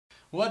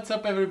What's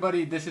up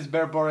everybody, this is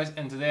Bearboris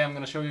and today I'm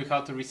going to show you how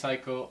to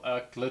recycle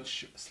a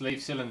clutch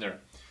slave cylinder.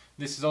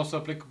 This is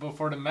also applicable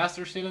for the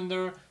master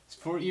cylinder,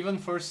 even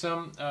for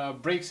some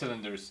brake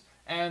cylinders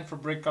and for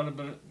brake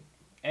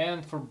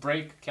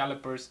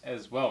calipers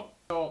as well.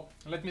 So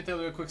let me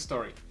tell you a quick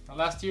story.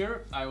 Last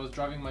year I was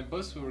driving my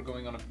bus, we were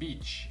going on a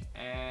beach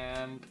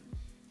and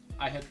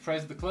I had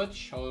pressed the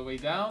clutch all the way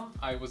down.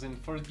 I was in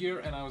first gear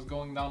and I was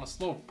going down a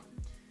slope.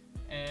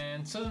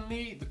 And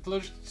suddenly the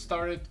clutch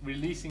started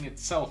releasing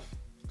itself.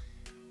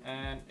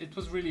 And it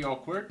was really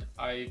awkward.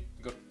 I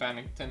got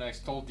panicked and I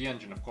stalled the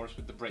engine, of course,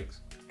 with the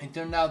brakes. It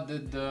turned out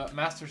that the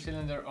master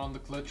cylinder on the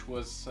clutch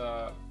was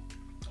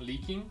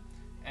leaking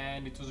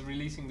and it was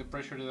releasing the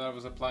pressure that I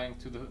was applying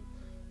to the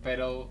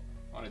pedal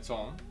on its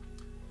own.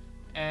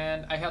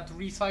 And I had to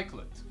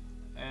recycle it.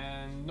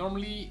 And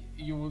normally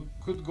you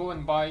could go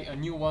and buy a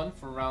new one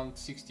for around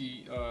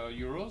 60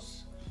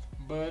 euros.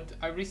 But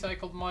I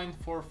recycled mine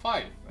for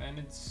 5 and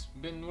it's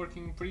been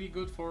working pretty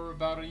good for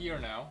about a year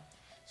now.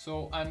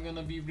 So I'm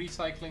gonna be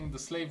recycling the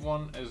slave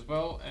one as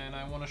well and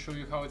I want to show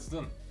you how it's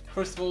done.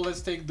 First of all,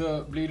 let's take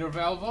the bleeder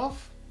valve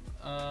off.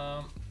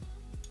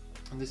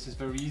 And this is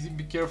very easy.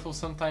 Be careful,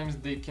 sometimes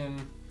they can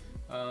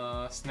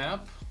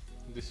snap.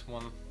 This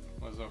one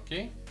was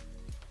okay.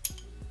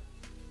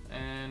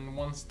 And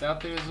once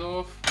that is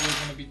off,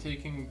 we're gonna be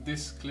taking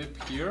this clip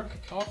here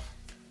off.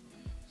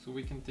 So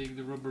we can take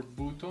the rubber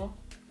boot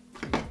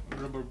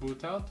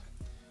out.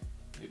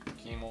 It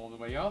came all the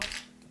way out.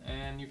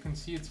 And you can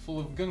see it's full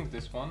of gunk,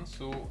 this one,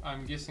 so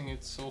I'm guessing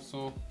it's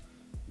also,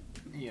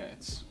 yeah,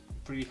 it's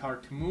pretty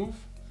hard to move,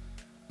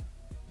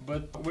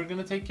 but we're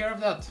gonna take care of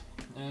that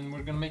and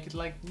we're gonna make it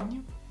like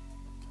new.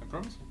 I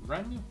promise you,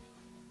 brand new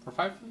for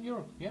 5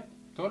 euro. Yeah,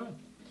 totally.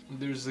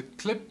 There's a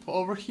clip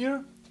over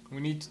here. We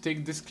need to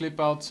take this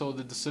clip out so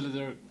that the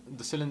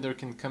cylinder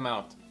can come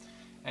out,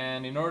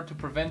 and in order to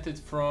prevent it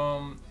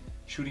from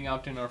shooting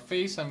out in our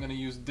face, I'm gonna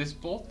use this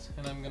bolt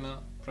and I'm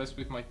gonna press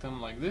with my thumb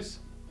like this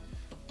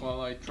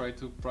while I try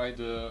to pry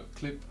the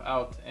clip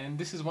out. And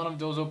this is one of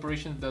those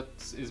operations that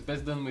is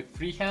best done with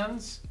 3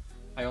 hands.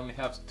 I only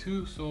have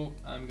 2, so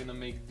I'm gonna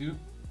make do.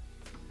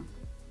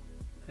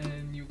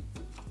 And you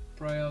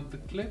pry out the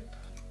clip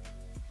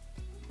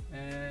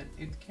and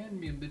it can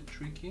be a bit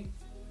tricky.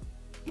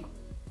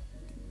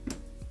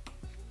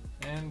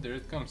 And there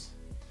it comes.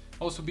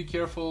 Also be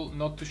careful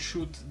not to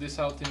shoot this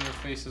out in your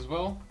face as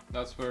well.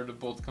 That's where the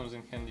bolt comes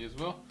in handy as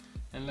well.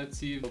 And let's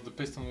see if the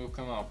piston will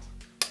come out.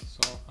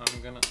 So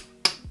I'm gonna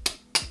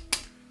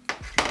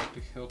try to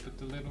help it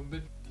a little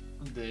bit.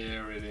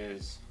 There it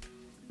is.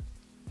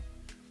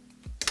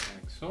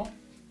 Like so.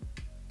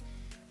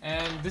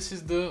 And this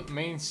is the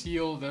main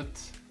seal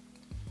that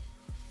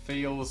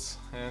fails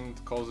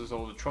and causes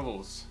all the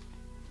troubles.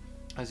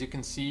 As you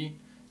can see,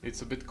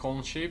 it's a bit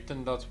cone shaped,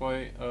 and that's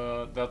why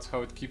that's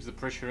how it keeps the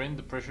pressure in.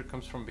 The pressure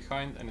comes from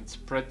behind and it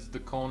spreads the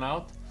cone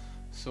out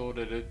so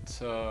that it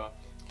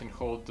can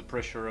hold the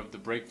pressure of the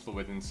brake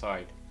fluid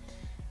inside.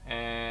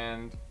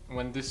 And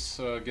when this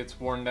gets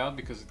worn out,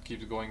 because it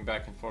keeps going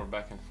back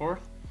and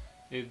forth,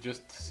 it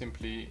just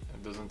simply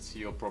doesn't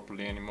seal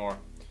properly anymore.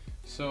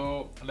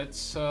 So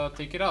let's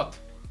take it out.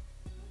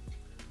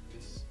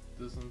 This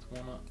doesn't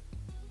wanna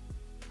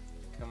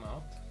come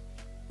out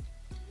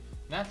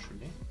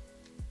naturally.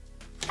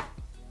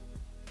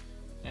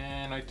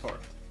 And I tore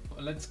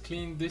it. Let's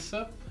clean this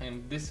up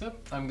and this up.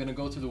 I'm gonna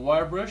go to the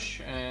wire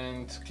brush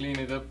and clean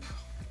it up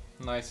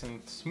nice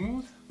and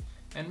smooth.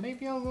 And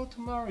maybe I'll go to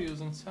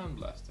Mario's and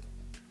sandblast it.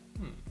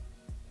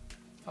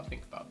 I'll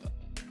think about that.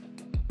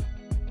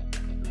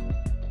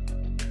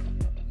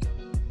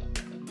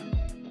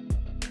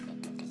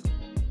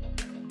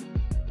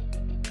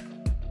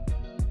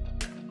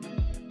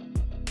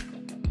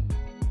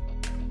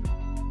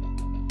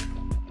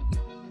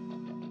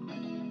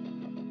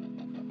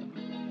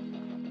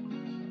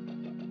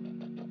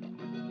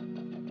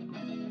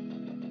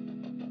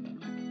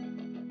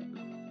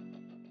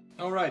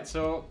 Alright,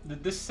 so the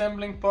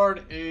disassembling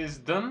part is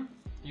done.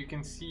 You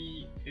can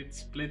see it's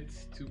split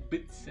to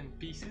bits and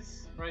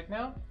pieces right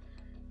now.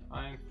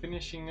 I'm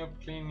finishing up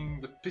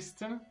cleaning the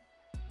piston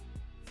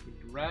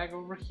with the rag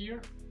over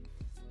here.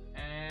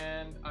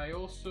 And I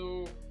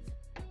also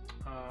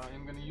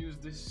am going to use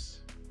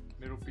this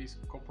little piece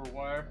of copper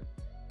wire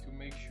to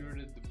make sure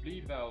that the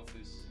bleed valve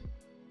is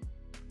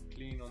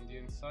clean on the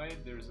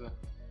inside. There's a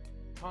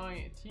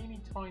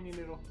teeny tiny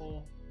little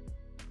hole.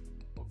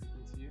 Hope you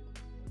can see it.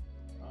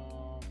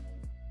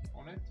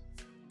 On it.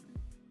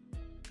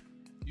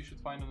 You should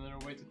find another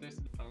way to test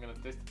it. I'm gonna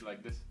test it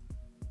like this.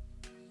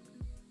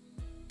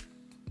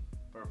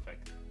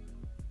 Perfect.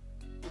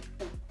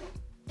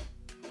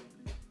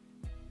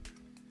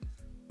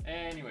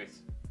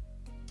 Anyways,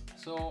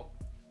 so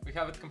we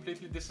have it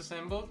completely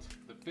disassembled.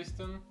 The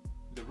piston,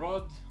 the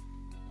rod,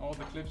 all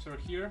the clips are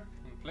here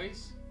in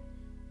place,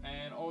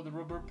 and all the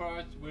rubber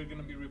parts we're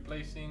gonna be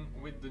replacing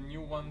with the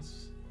new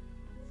ones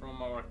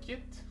from our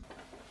kit.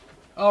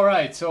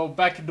 Alright, so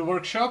back at the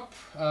workshop,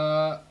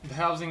 the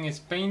housing is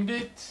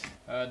painted.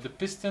 The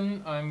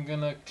piston I'm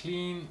gonna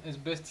clean as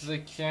best as I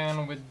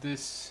can with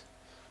this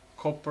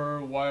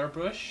copper wire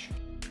brush.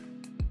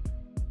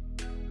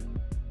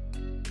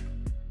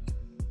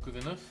 Good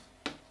enough.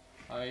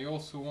 I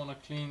also want to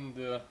clean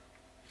the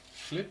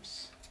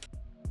clips.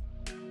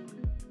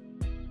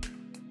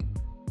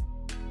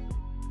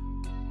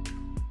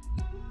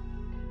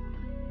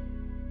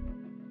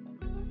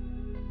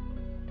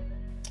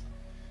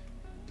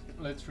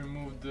 Let's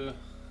remove the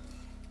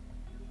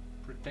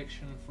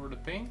protection for the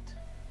paint,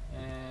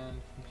 and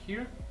from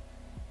here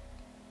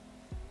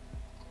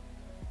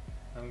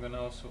I'm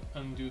gonna also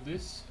undo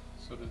this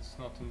so that it's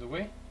not in the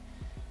way,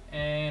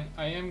 and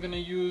I am gonna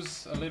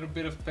use a little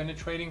bit of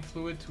penetrating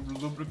fluid to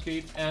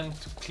lubricate and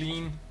to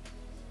clean,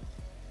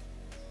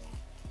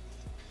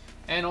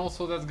 and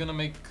also that's gonna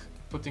make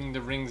putting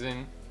the rings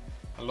in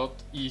a lot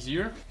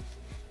easier.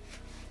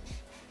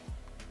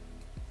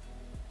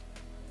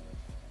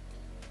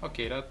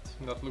 Okay, that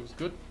looks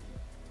good.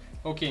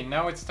 Okay,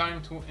 now it's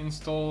time to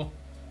install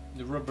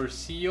the rubber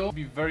seal.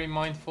 Be very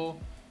mindful.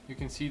 You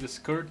can see the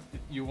skirt,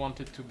 you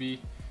want it to be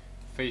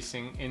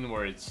facing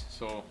inwards,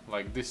 so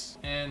like this.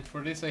 And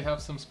for this I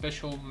have some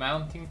special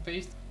mounting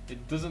paste.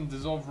 It doesn't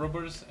dissolve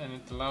rubbers and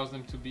it allows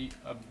them to be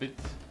a bit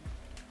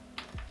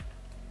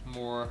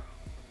more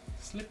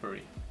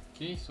slippery.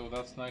 Okay, so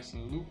that's nice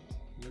and looped.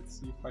 Let's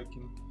see if I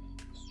can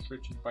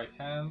stretch it by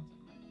hand.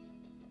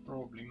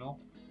 Probably no.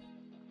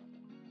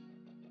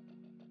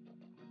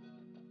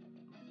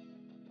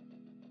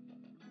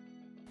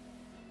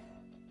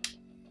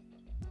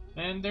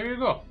 And there you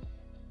go,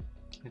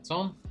 it's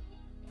on.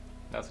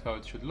 That's how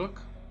it should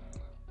look.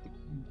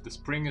 The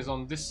spring is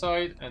on this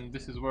side and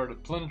this is where the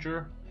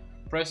plunger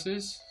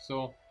presses,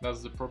 so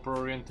that's the proper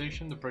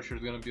orientation. The pressure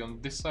is going to be on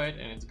this side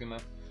and it's going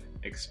to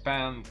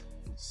expand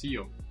the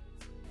seal.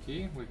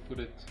 Okay, we put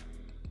it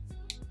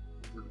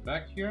over the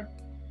back here,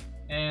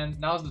 and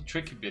now's the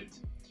tricky bit.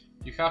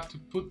 You have to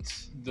put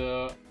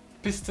the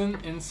piston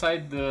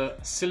inside the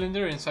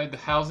cylinder, inside the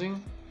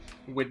housing,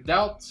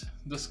 without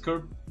the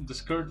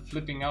skirt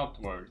flipping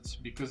outwards,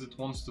 because it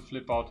wants to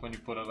flip out when you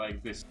put it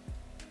like this.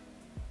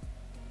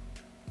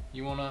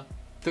 You want to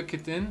tuck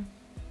it in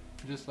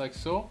just like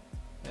so,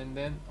 and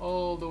then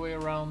all the way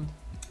around,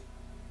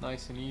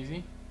 nice and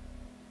easy.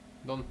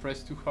 Don't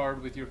press too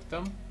hard with your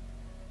thumb.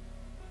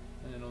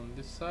 And on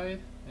this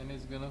side, and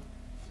it's gonna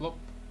flop.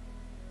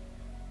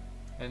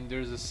 And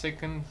there's a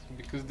second,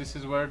 because this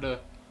is where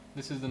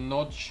this is the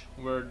notch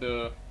where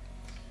the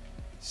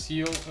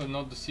seal,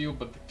 not the seal,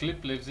 but the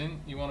clip lives in.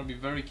 You want to be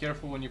very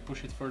careful when you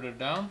push it further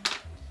down,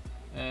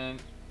 and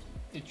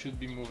it should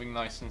be moving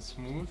nice and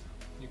smooth.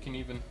 You can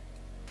even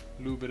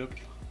lube it up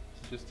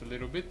just a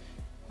little bit.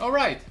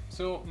 Alright,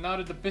 so now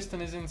that the piston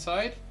is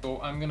inside,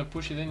 so I'm gonna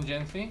push it in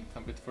gently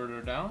a bit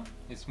further down.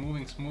 It's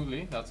moving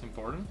smoothly, that's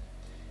important.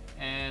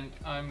 And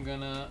I'm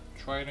gonna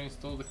try to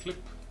install the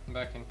clip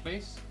back in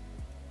place.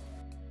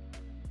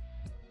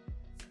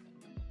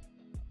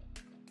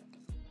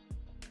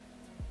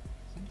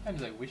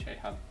 Sometimes I wish I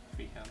had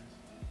free hands.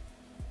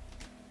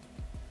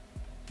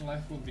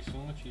 Life would be so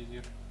much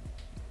easier.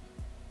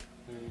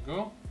 There you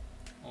go,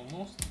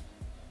 almost.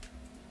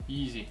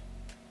 Easy.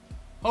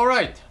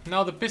 Alright,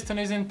 now the piston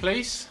is in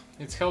place.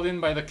 It's held in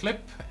by the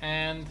clip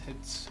and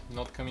it's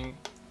not coming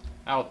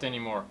out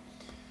anymore.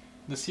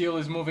 The seal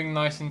is moving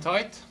nice and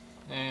tight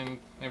and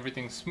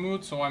everything's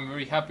smooth, so I'm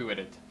very happy with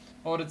it.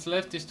 All that's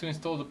left is to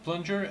install the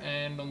plunger,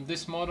 and on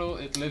this model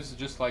it lives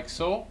just like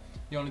so.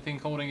 The only thing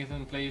holding it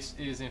in place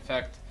is in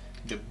fact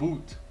the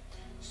boot.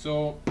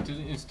 So to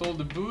install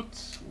the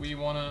boot, we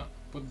want to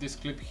put this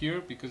clip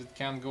here because it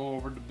can't go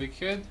over the big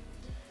head.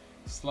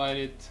 Slide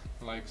it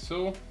like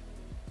so.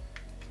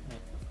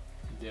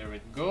 There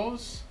it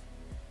goes.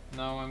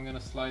 Now I'm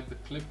gonna slide the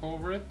clip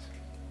over it.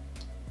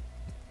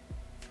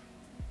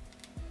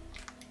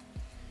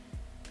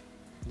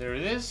 There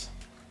it is.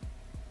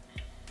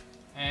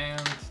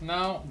 And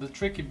now the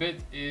tricky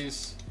bit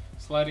is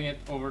sliding it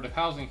over the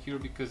housing here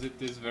because it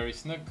is very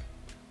snug.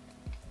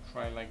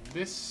 Try like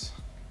this,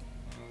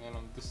 and then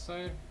on this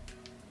side.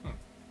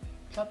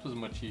 That was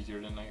much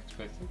easier than I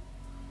expected.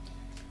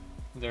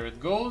 There it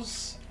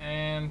goes,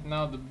 and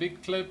now the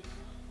big clip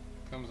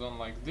comes on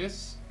like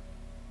this.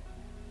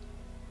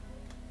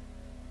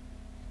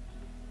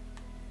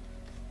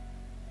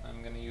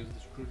 I'm gonna use the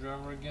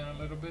screwdriver again a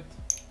little bit.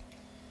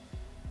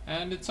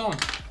 And it's on.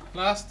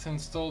 Last,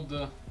 install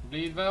the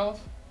bleed valve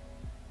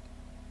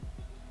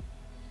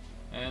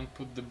and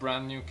put the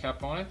brand new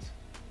cap on it.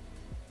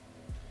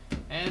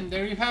 And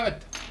there you have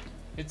it.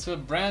 It's a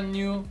brand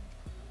new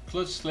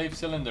clutch slave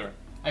cylinder.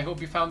 I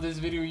hope you found this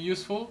video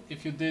useful.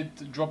 If you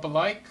did, drop a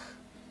like,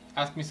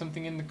 ask me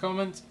something in the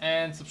comments,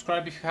 and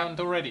subscribe if you haven't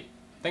already.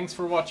 Thanks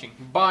for watching.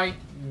 Bye.